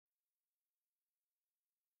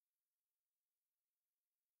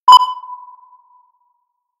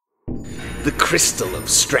The crystal of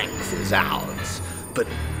strength is ours, but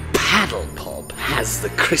Paddlepop has the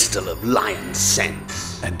crystal of lion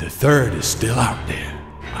sense. And the third is still out there.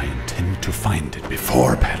 I intend to find it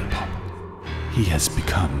before Paddlepop. He has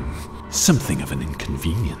become something of an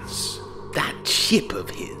inconvenience. That ship of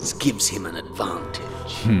his gives him an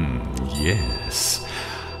advantage. Yes.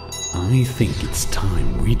 I think it's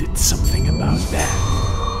time we did something about that.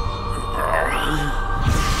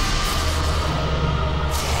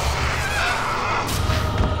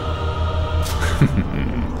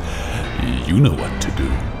 You know what to do.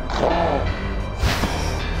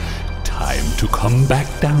 Time to come back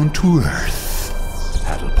down to Earth,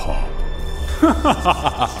 Paddlepop.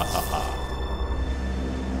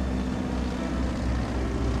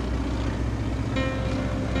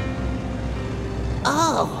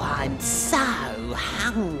 Oh, I'm so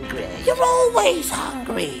hungry. You're always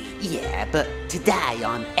hungry. Yeah, but today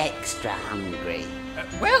I'm extra hungry.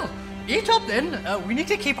 Well, eat up then. We need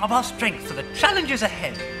to keep up our strength for the challenges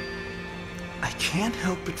ahead. I can't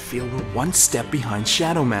help but feel we're one step behind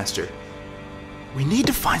Shadow Master. We need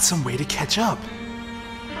to find some way to catch up.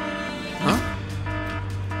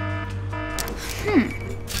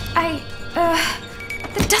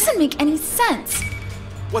 That doesn't make any sense.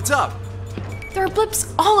 What's up? There are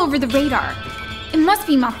blips all over the radar. It must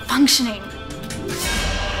be malfunctioning.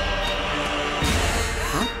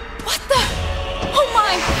 What the? Oh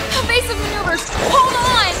my! Evasive maneuvers! Hold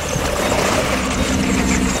on!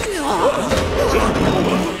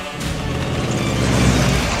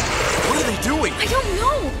 What are they doing? I don't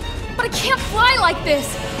know, but I can't fly like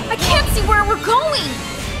this. I can't see where we're going.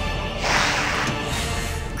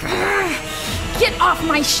 Get off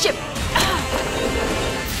my ship!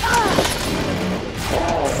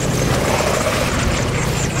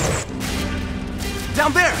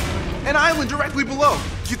 Down there! An island directly below.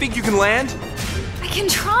 Do you think you can land? I can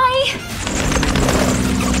try.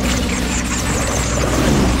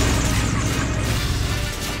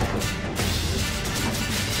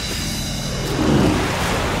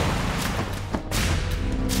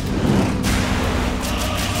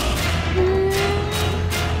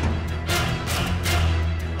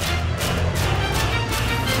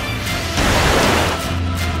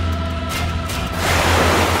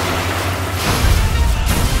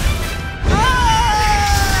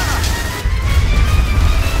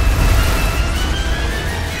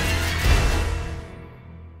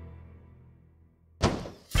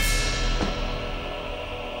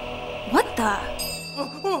 What the?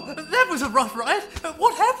 Oh, that was a rough ride.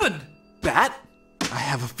 What happened? Bat? I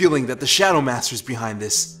have a feeling that the Shadow Master's behind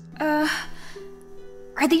this.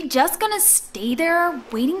 Are they just gonna stay there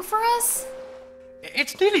waiting for us?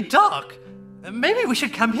 It's nearly dark. Maybe we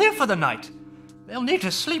should camp here for the night. They'll need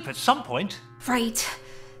to sleep at some point. Right.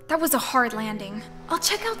 That was a hard landing. I'll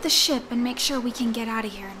check out the ship and make sure we can get out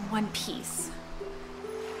of here in one piece.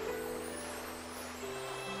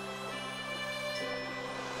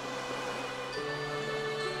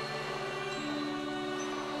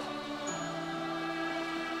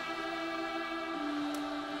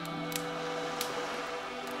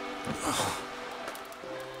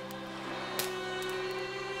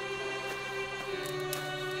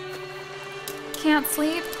 Can't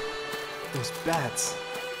sleep? Those bats.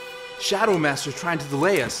 Shadow Master's trying to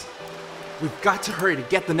delay us. We've got to hurry to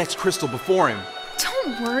get the next crystal before him.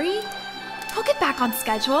 Don't worry. We'll get back on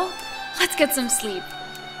schedule. Let's get some sleep.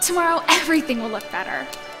 Tomorrow, everything will look better.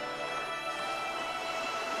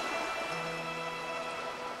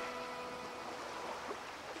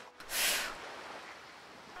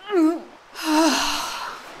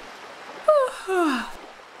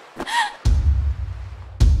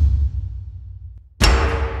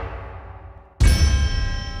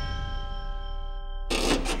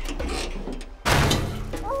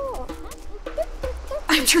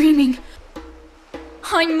 I'm dreaming.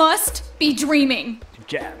 I must be dreaming.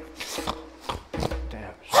 Jam.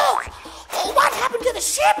 Damn. Oh, what happened to the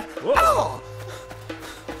ship? Oh.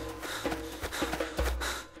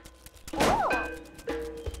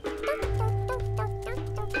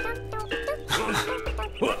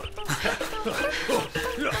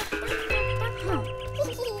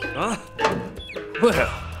 Huh? Well,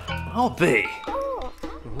 I'll be.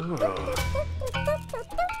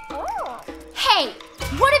 Hey,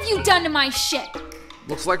 what have you done to my ship?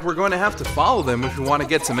 Looks like we're going to have to follow them if we want to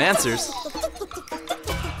get some answers.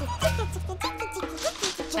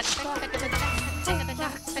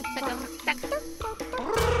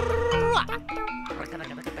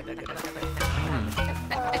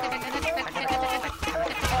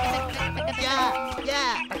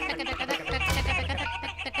 Yeah.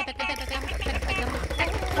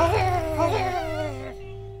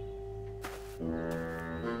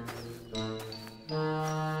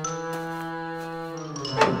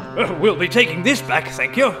 we'll be taking this back,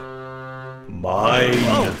 thank you.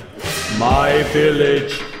 Mine. My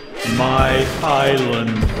village. My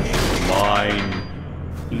island. Mine.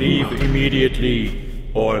 Leave immediately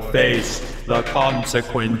or face the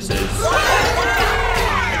consequences.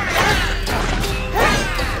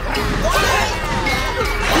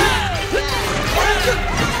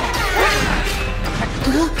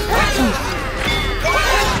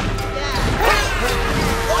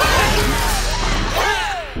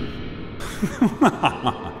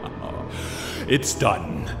 It's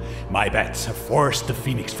done. My bats have forced the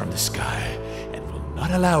phoenix from the sky and will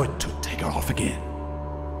not allow it to take her off again.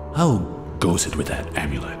 How goes it with that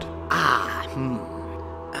amulet? I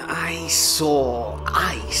saw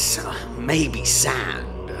ice, maybe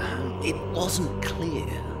sand. It wasn't clear.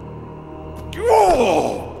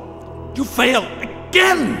 Oh! You fail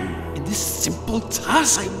again in this simple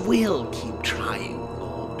task. I will keep trying,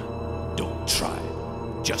 Lord. Don't try.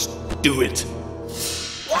 Just do it.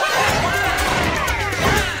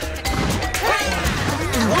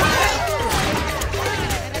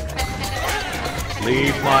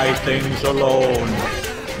 Leave my things alone.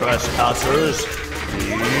 Trespassers,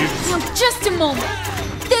 leave. Now, just a moment.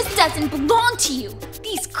 This doesn't belong to you.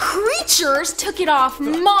 These creatures took it off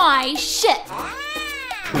my ship.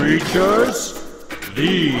 Creatures?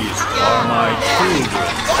 These are my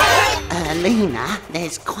children. Lena,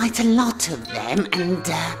 there's quite a lot of them, and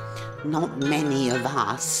not many of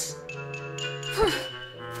us.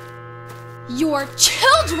 Your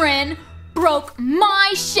children broke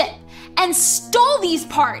my ship and stole these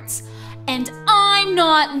parts, and I'm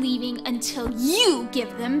not leaving until you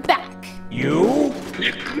give them back. You?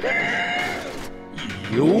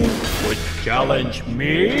 You would challenge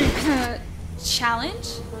me?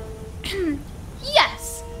 Challenge?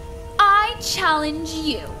 Yes, I challenge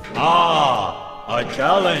you. Ah, a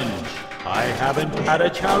challenge. I haven't had a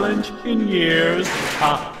challenge in years.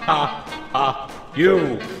 Ha ha ha.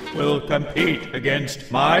 You will compete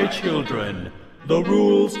against my children. The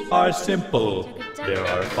rules are simple. There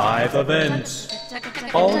are 5 events.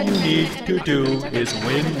 All you need to do is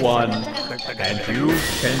win one, and you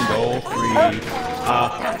can go free. Ha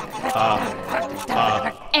ha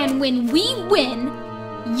ha. And when we win,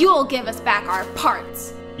 you'll give us back our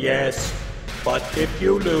parts. Yes, but if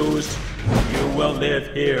you lose, you will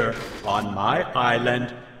live here on my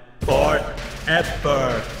island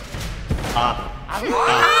forever.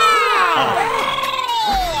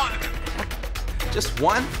 Just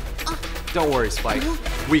one? Don't worry, Spike.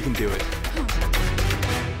 We can do it.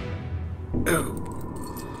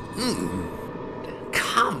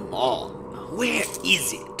 Come on, where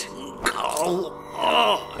is it? Oh,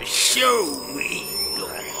 show me.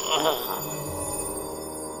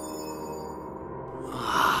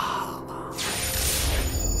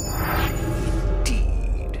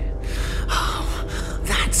 Indeed.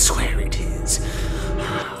 That's where it is.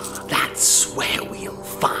 That's where we'll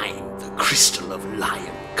find the Crystal of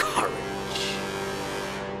Lion Courage.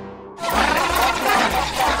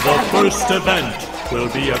 The first event will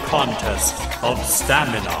be a contest of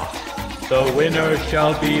stamina. The winner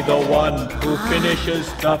shall be the one who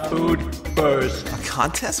finishes the food first. A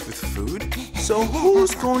contest with food? So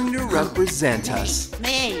who's going to represent us?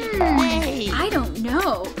 Me! I don't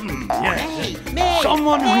know.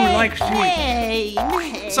 Someone who likes to eat. Me!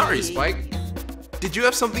 Sorry, Spike. Did you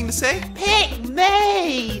have something to say? Pick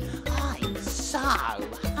me! I'm so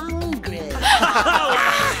hungry.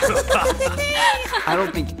 I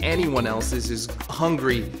don't think anyone else is as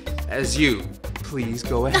hungry as you. Please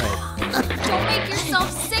go ahead. Don't make yourself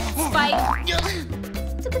sick, Spike.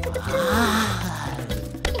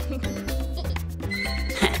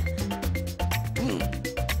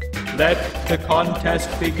 Let the contest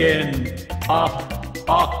begin. Ha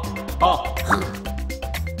ha ha.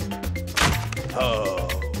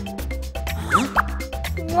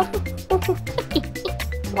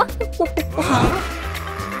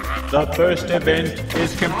 The first event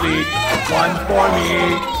is complete. 1 for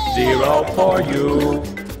me, 0 for you.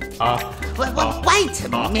 Well, wait a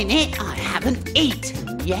minute. I haven't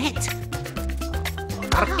eaten yet.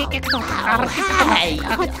 Oh, hey!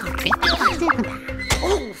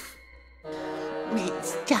 Oof!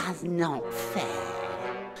 It's just not fair.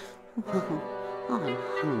 I'm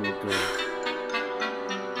hungry.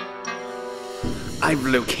 I've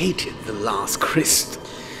located the last crystal.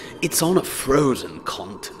 It's on a frozen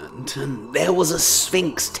continent, and there was a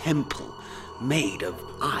Sphinx temple made of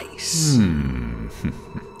ice.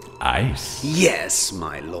 Ice? Yes,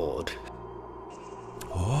 my lord.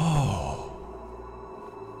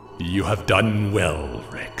 You have done well,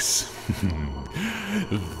 Rex.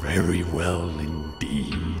 Very well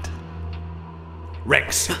indeed.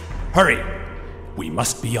 Rex, hurry! We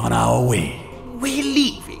must be on our way. We're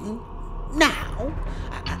leaving? Now?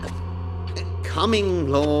 Coming,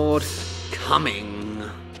 Lord. Coming.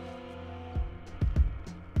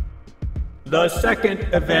 The second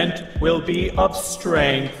event will be of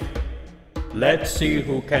strength. Let's see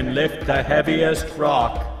who can lift the heaviest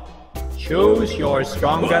rock. Choose your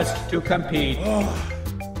strongest to compete.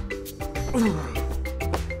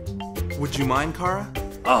 Would you mind, Kara?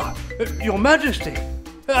 Your Majesty,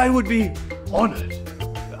 I would be honored.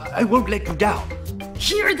 I won't let you down.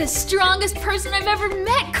 You're the strongest person I've ever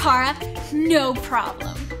met, Kara. No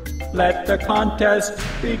problem. Let the contest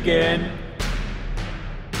begin.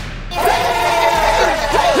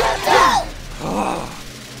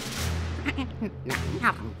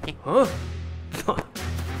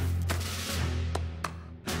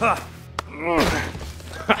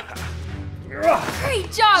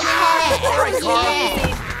 Great job, Kara. That was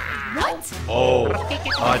amazing. What? Oh,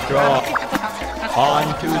 a draw. On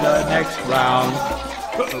to the next round.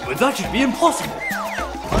 But that should be impossible.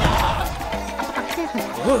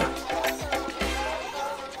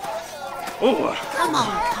 Come on,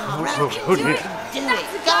 Kara. Oh dear. Do it.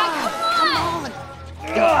 Go. Come on.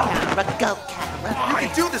 Go, Kara. Go, Kara. You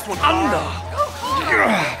can do this one, Kara. Come on.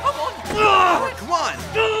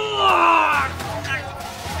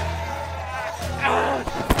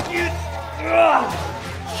 Yeah.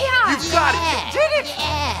 You've got it. Did it?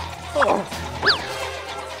 Yeah.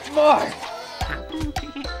 My.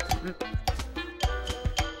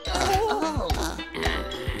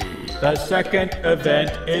 The second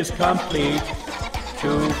event is complete.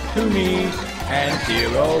 2 to me and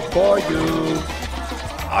 0 for you.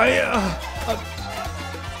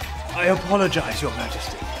 I apologize, Your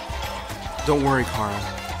Majesty. Don't worry, Kara.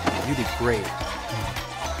 You did great.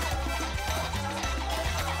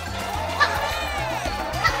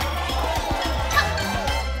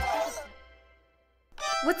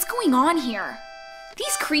 What's going on here?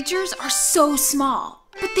 These creatures are so small,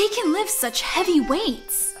 but they can lift such heavy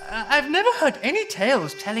weights. I've never heard any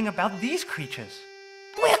tales telling about these creatures.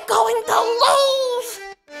 We're going to lose!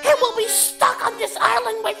 And we'll be stuck on this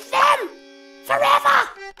island with them! Forever!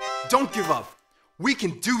 Don't give up. We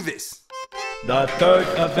can do this. The third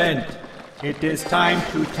event. It is time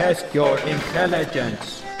to test your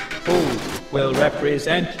intelligence. Who will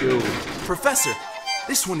represent you? Professor,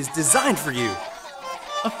 this one is designed for you.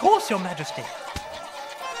 Of course, Your Majesty.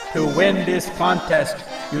 To win this contest,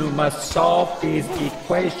 you must solve these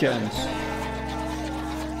equations.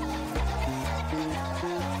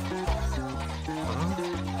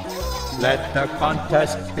 Let the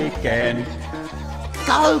contest begin.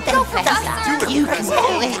 Go, Professor. Professor. You can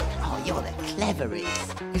do it. Oh, you're the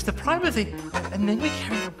cleverest. Is the prime of the... and then we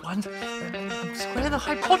carry the ones... square the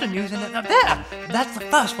hypotenuse and... there! That's the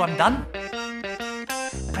first one done.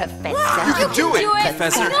 Professor. You can do it, Do it.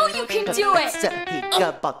 Professor. I know you can do it. Professor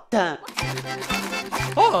Higginbotham.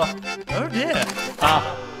 Oh dear.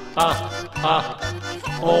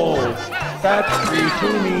 Oh, that's 3 to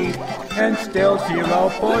me and still 0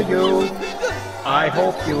 for you. I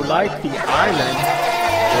hope you like the island.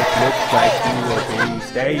 It looks like you will be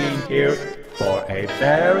staying here for a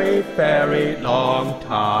very, very long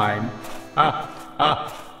time.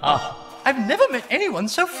 I've never met anyone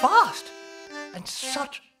so fast. And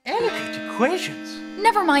such elegant equations.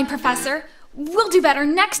 Never mind, Professor. We'll do better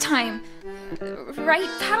next time. Right,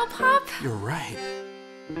 Paddle Pop? You're right.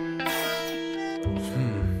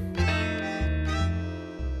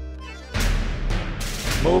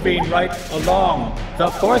 Moving right along, the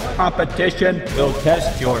fourth competition will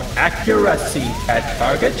test your accuracy at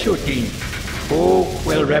target shooting. Who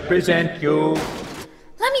will represent you?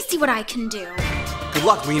 Let me see what I can do. Good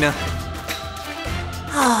luck, Lena.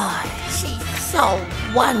 Oh, she's so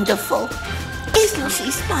wonderful. Isn't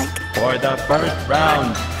she, Spike? For the first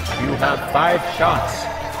round, you have 5 shots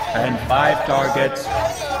and 5 targets.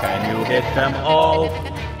 Can you hit them all?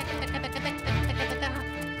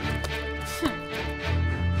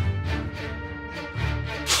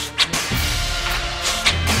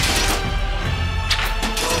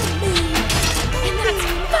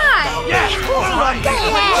 And that's 5!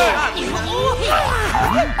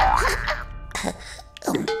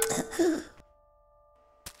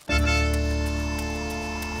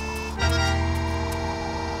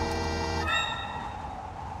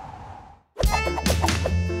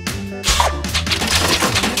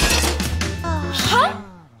 Huh?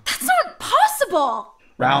 That's not possible!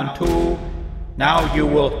 Round 2. Now you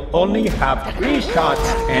will only have 3 shots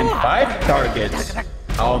and 5 targets.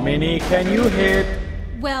 How many can you hit?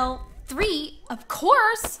 Well, 3, of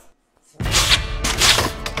course. 1,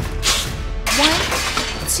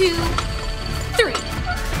 2, 3.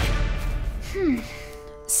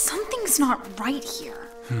 Something's not right here.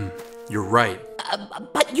 You're right.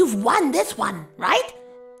 But you've won this one, right?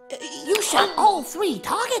 You shot all 3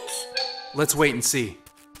 targets. Let's wait and see.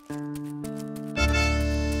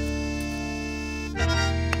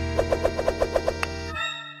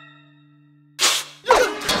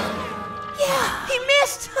 Yeah, he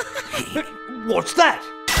missed. What's that?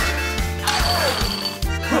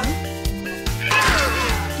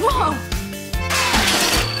 Whoa!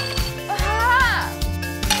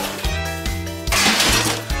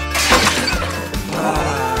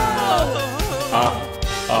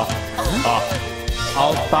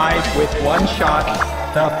 All 5 with 1 shot.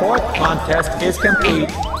 The 4th contest is complete.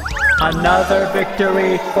 Another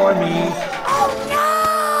victory for me. Oh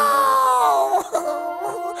no!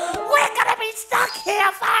 We're gonna be stuck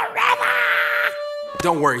here forever.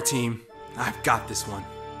 Don't worry, team. I've got this one.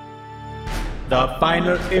 The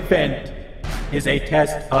final event is a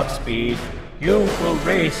test of speed. You will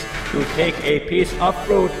race to take a piece of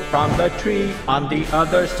fruit from the tree on the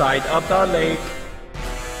other side of the lake.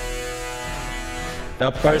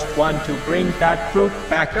 The first one to bring that fruit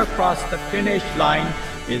back across the finish line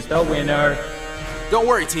is the winner. Don't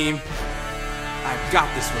worry, team. I've got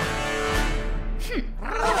this one.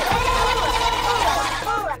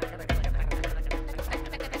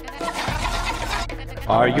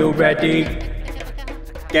 Are you ready?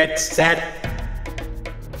 Get set.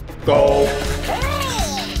 Go.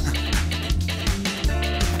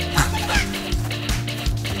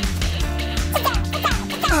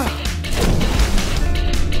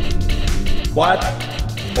 What?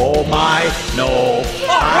 Oh my, no.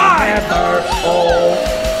 I never. Oh.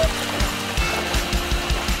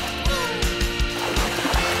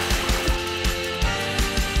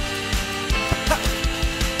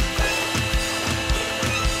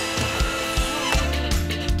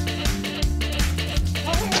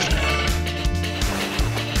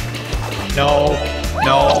 No,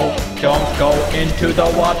 no, don't go into the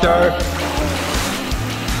water.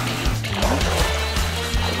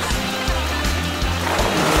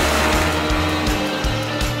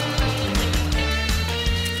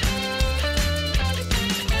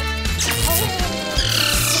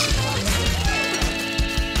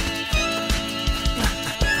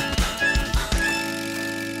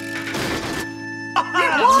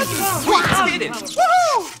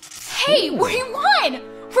 Hey, we won!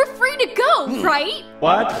 We're free to go, right?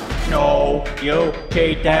 What? No, you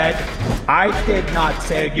cheated. I did not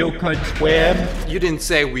say you could swim. You didn't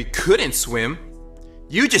say we couldn't swim.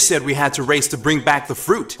 You just said we had to race to bring back the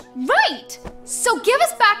fruit. Right! So give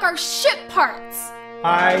us back our ship parts!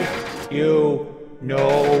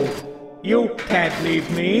 No, you can't leave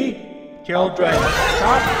me. Children,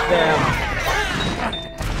 stop them.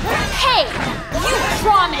 Hey! You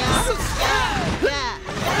promised!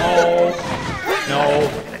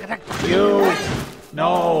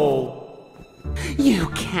 No. You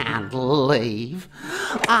can't leave.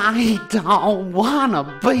 I don't want to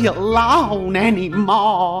be alone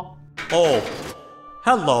anymore. Oh,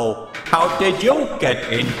 hello. How did you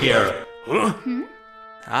get in here?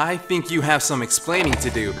 I think you have some explaining to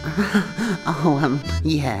do.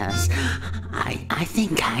 Yes. I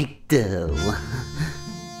think I do.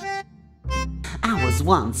 I was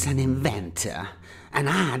once an inventor, and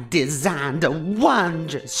I designed a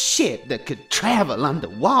wondrous ship that could travel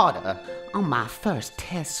underwater. On my first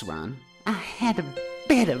test run, I had a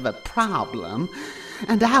bit of a problem,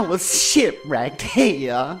 and I was shipwrecked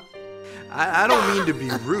here. I don't mean to be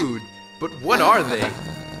rude, but what are they?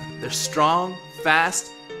 They're strong, fast,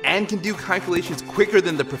 and can do calculations quicker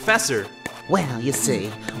than the professor. Well, you see,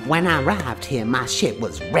 when I arrived here, my ship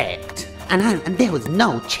was wrecked, and there was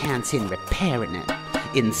no chance in repairing it.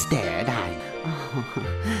 Instead, I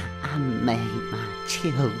made my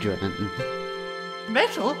children.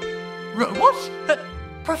 Metal? Robots?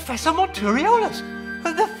 Professor Monturiolas,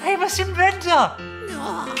 the famous inventor!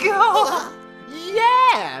 God!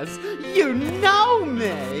 Yes, you know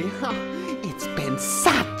me. It's been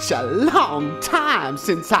such a long time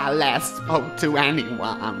since I last spoke to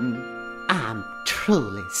anyone. I'm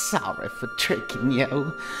truly sorry for tricking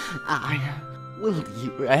you. Will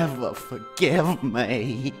you ever forgive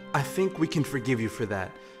me? I think we can forgive you for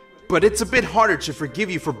that. But it's a bit harder to forgive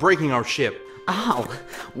you for breaking our ship. Oh,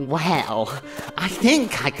 well, I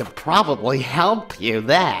think I could probably help you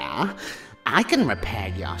there. I can repair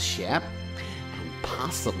your ship, and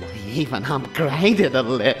possibly even upgrade it a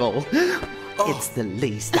little. It's the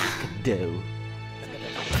least I could do.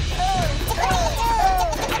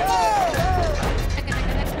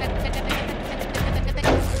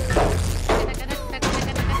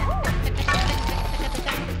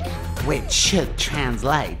 Which should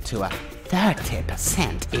translate to a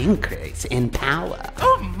 30% increase in power.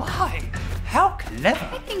 Oh my! How clever!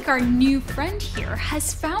 I think our new friend here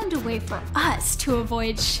has found a way for us to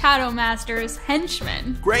avoid Shadow Master's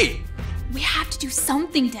henchmen. Great! We have to do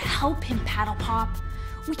something to help him, Paddle Pop.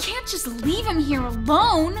 We can't just leave him here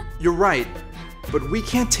alone. You're right, but we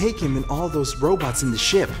can't take him and all those robots in the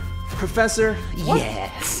ship. Professor?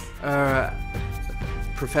 Yes.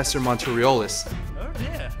 Professor Monteriolis. Oh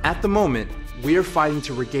dear. At the moment, we are fighting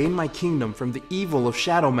to regain my kingdom from the evil of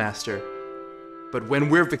Shadow Master. But when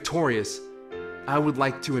we're victorious, I would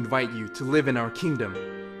like to invite you to live in our kingdom.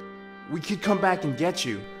 We could come back and get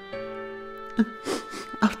you.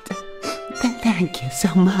 Oh, thank you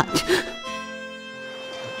so much.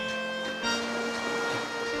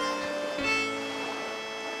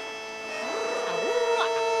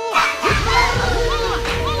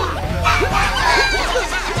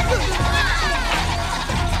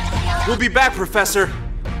 We'll be back, Professor.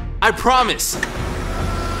 I promise.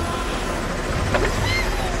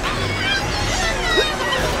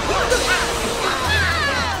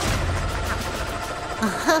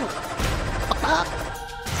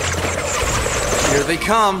 Here they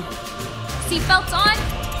come. Seatbelts on?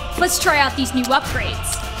 Let's try out these new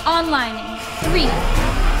upgrades. Online in 3,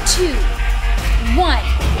 2, 1.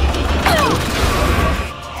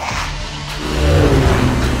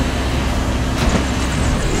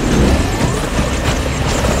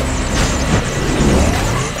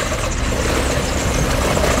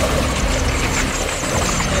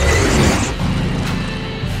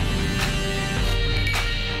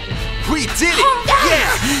 We did it! Yeah!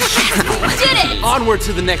 We did it! Onward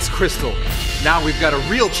to the next crystal. Now we've got a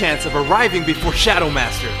real chance of arriving before Shadow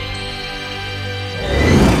Master.